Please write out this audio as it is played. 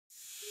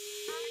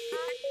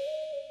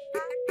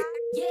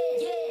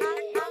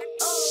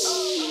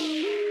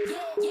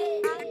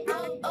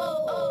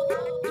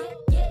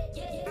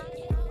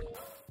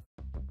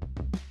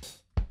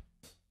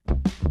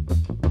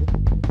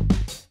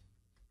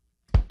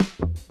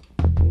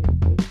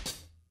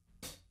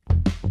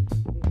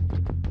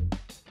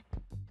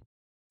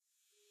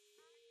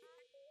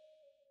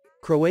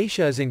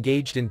Croatia is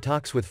engaged in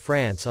talks with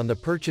France on the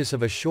purchase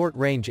of a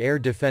short-range air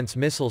defense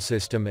missile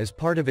system as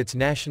part of its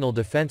national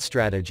defense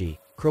strategy,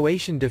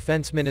 Croatian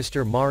Defense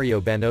Minister Mario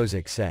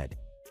Banozic said.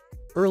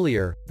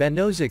 Earlier,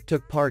 Banozic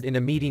took part in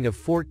a meeting of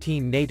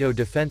 14 NATO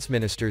defense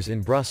ministers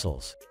in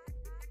Brussels.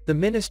 The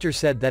minister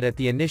said that at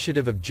the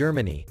initiative of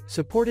Germany,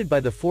 supported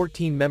by the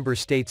 14 member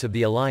states of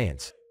the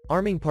alliance,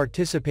 arming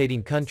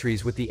participating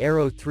countries with the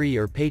Arrow 3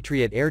 or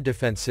Patriot air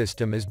defense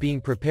system is being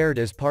prepared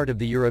as part of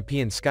the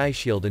European Sky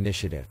Shield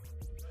initiative.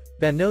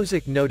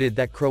 Banozic noted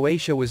that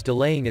Croatia was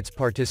delaying its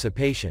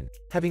participation,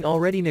 having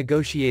already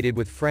negotiated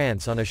with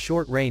France on a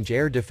short-range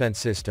air defense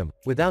system,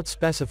 without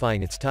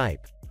specifying its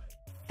type.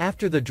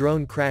 After the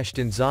drone crashed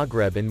in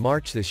Zagreb in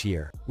March this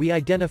year, we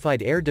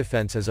identified air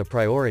defense as a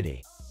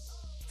priority.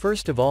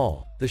 First of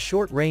all, the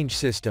short-range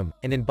system,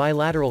 and in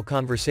bilateral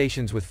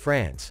conversations with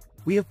France,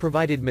 we have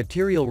provided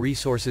material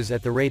resources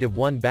at the rate of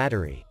 1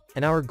 battery,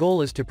 and our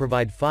goal is to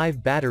provide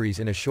 5 batteries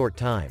in a short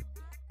time.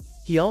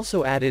 He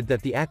also added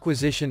that the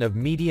acquisition of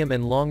medium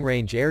and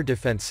long-range air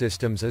defense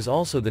systems is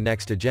also the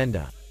next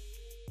agenda.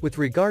 With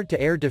regard to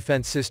air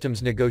defense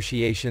systems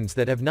negotiations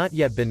that have not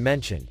yet been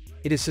mentioned,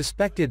 it is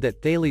suspected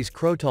that Thales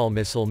Krotal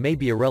missile may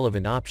be a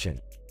relevant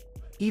option.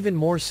 Even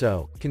more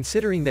so,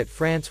 considering that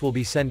France will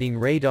be sending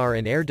radar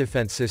and air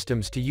defense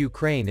systems to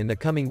Ukraine in the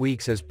coming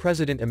weeks, as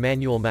President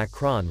Emmanuel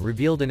Macron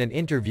revealed in an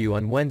interview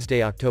on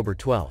Wednesday, October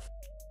 12.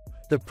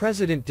 The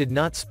president did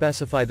not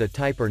specify the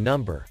type or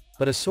number,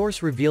 but a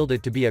source revealed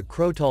it to be a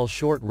Krotal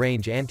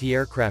short-range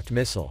anti-aircraft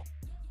missile.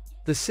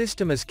 The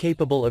system is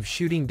capable of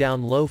shooting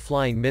down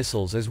low-flying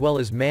missiles as well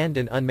as manned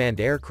and unmanned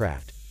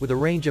aircraft, with a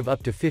range of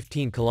up to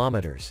 15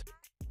 kilometers.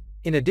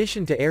 In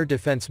addition to air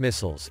defense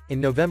missiles, in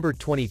November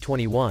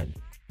 2021,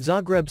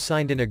 Zagreb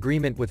signed an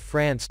agreement with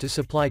France to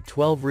supply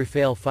 12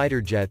 Rafale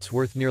fighter jets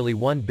worth nearly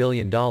 $1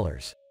 billion.